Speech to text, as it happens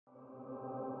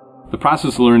The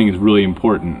process of learning is really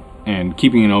important, and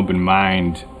keeping an open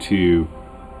mind to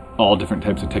all different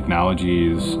types of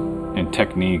technologies and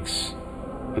techniques,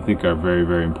 I think, are very,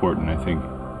 very important. I think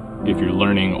if you're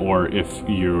learning, or if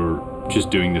you're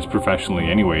just doing this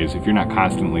professionally anyways, if you're not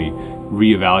constantly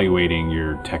reevaluating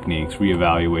your techniques,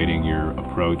 reevaluating your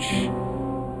approach,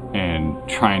 and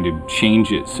trying to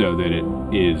change it so that it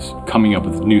is coming up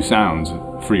with new sounds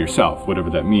for yourself, whatever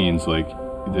that means, like,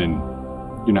 then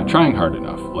you're not trying hard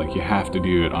enough. Like, you have to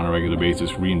do it on a regular basis,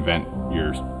 reinvent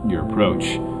your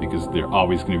approach, because there's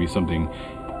always going to be something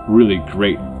really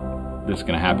great that's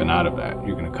going to happen out of that.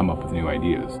 You're going to come up with new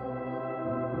ideas.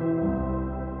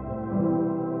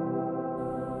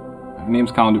 My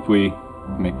name's Collin Dupuis.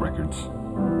 I make records.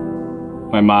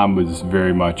 My mom was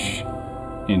very much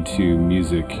into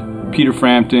music. Peter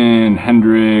Frampton,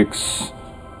 Hendrix,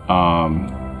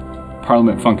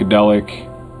 Parliament Funkadelic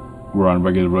were on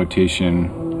regular rotation.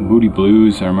 Moody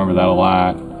Blues, I remember that a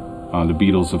lot. The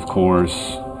Beatles, of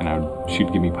course, and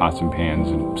she'd give me pots and pans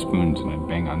and spoons, and I'd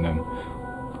bang on them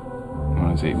when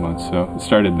I was 8 months. So it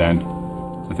started then.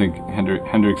 I think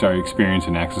Hendrix, Our Experience,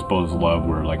 and Axis Bold's Love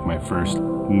were like my first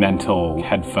mental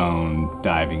headphone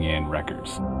diving in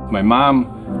records. My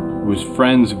mom was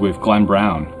friends with Glenn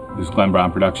Brown. There's Glenn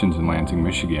Brown Productions in Lansing,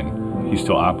 Michigan. He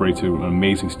still operates an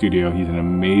amazing studio. He's an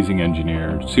amazing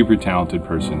engineer, super talented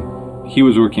person. He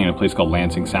was working at a place called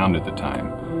Lansing Sound at the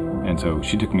time. And so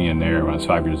she took me in there when I was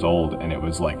 5 years old, and it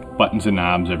was like buttons and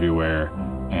knobs everywhere.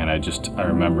 And I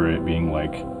remember it being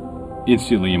like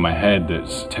instantly in my head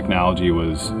that technology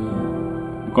was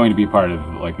going to be part of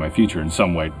like my future in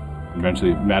some way.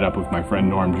 Eventually met up with my friend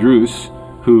Norm Druce,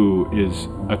 who is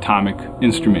Atomic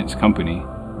Instruments Company.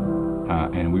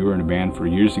 And we were in a band for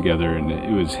years together, and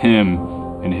it was him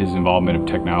and his involvement of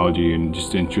technology and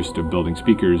just interest of building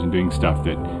speakers and doing stuff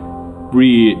that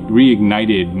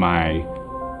reignited my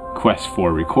quest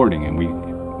for recording. And we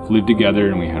lived together,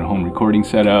 and we had home recording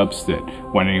setups that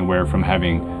went anywhere from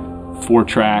having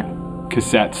 4-track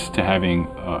cassettes to having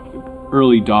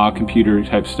early DAW computer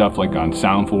type stuff, like on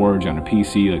SoundForge on a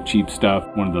PC, like cheap stuff.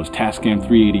 One of those Tascam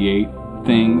 388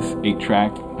 things,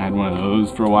 8-track. I had one of those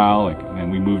for a while, and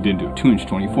then we moved into a 2-inch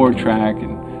 24-track,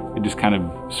 and it just kind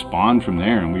of spawned from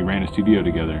there, and we ran a studio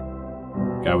together.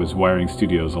 I was wiring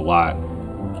studios a lot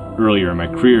earlier in my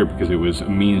career because it was a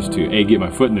means to A, get my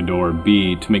foot in the door,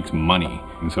 B, to make some money.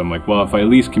 And so I'm like, well, if I at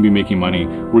least can be making money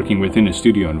working within a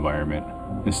studio environment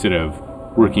instead of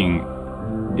working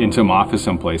in some office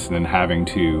someplace and then having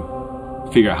to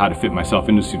figure out how to fit myself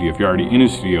in the studio. If you're already in a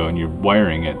studio and you're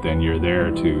wiring it, then you're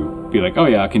there to be like, oh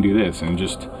yeah, I can do this, and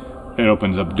just it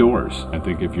opens up doors. I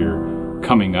think if you're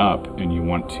coming up and you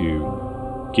want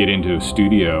to get into a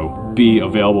studio, be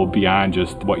available beyond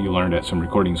just what you learned at some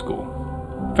recording school.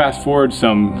 Fast forward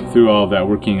some through all of that,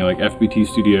 working at like FBT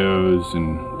Studios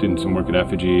and doing some work at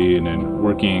Effigy, and then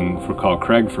working for Carl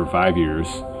Craig for 5 years.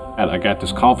 I got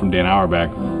this call from Dan Auerbach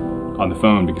on the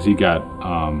phone because he got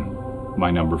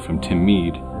my number from Tim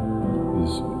Mead,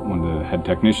 who's one of the head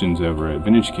technicians over at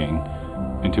Vintage King.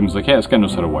 And Tim was like, yeah, this guy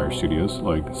knows how to wire studios.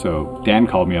 So Dan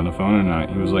called me on the phone,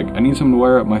 and he was like, I need someone to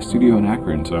wire up my studio in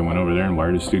Akron. So I went over there and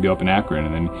wired his studio up in Akron,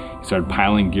 and then he started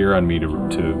piling gear on me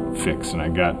to fix. And I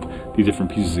got these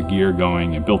different pieces of gear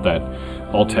going and built that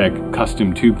Altec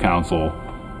custom tube console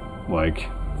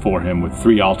for him with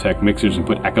 3 Altec mixers, and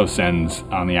put echo sends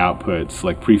on the outputs,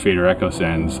 like pre-fader echo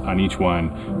sends on each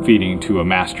one, feeding to a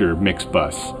master mix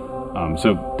bus.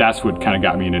 So that's what kind of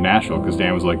got me into Nashville, because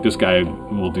Dan was like, this guy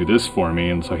will do this for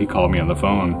me. And so he called me on the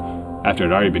phone after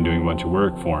I'd already been doing a bunch of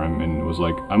work for him, and was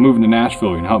like, I'm moving to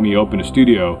Nashville, you can help me open a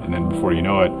studio. And then before you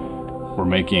know it, we're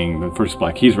making the first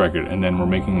Black Keys record, and then we're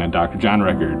making that Dr. John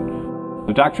record.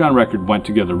 The Dr. John record went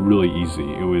together really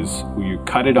easy. It was, we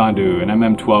cut it onto an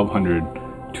MM1200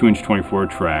 2-inch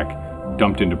 24-track,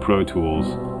 dumped into Pro Tools,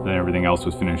 then everything else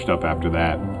was finished up after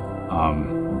that.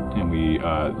 And we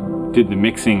did the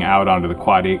mixing out onto the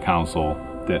Quad 8 console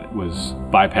that was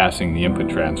bypassing the input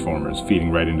transformers, feeding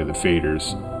right into the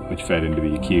faders, which fed into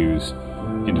the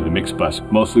EQs, into the mix bus.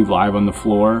 Mostly live on the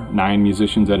floor, 9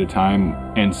 musicians at a time,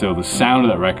 and so the sound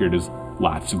of that record is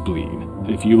lots of bleed.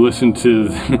 If you listen to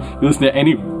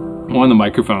any one of the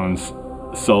microphones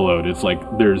soloed, it's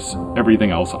like there's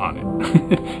everything else on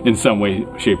it in some way,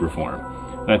 shape, or form.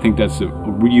 And I think that's a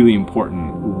really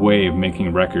important way of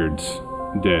making records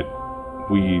that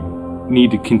we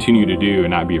need to continue to do and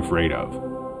not be afraid of.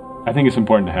 I think it's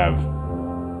important to have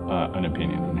an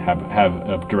opinion and have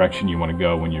a direction you want to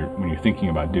go when you're thinking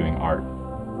about doing art.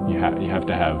 You have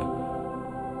to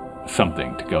have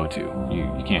something to go to.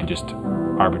 You can't just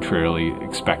arbitrarily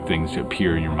expect things to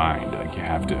appear in your mind. Like, you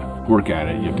have to work at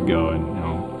it. You have to go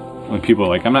and when people are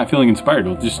like, I'm not feeling inspired,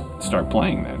 we'll just start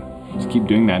playing then. Just keep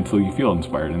doing that until you feel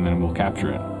inspired, and then we'll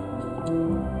capture it.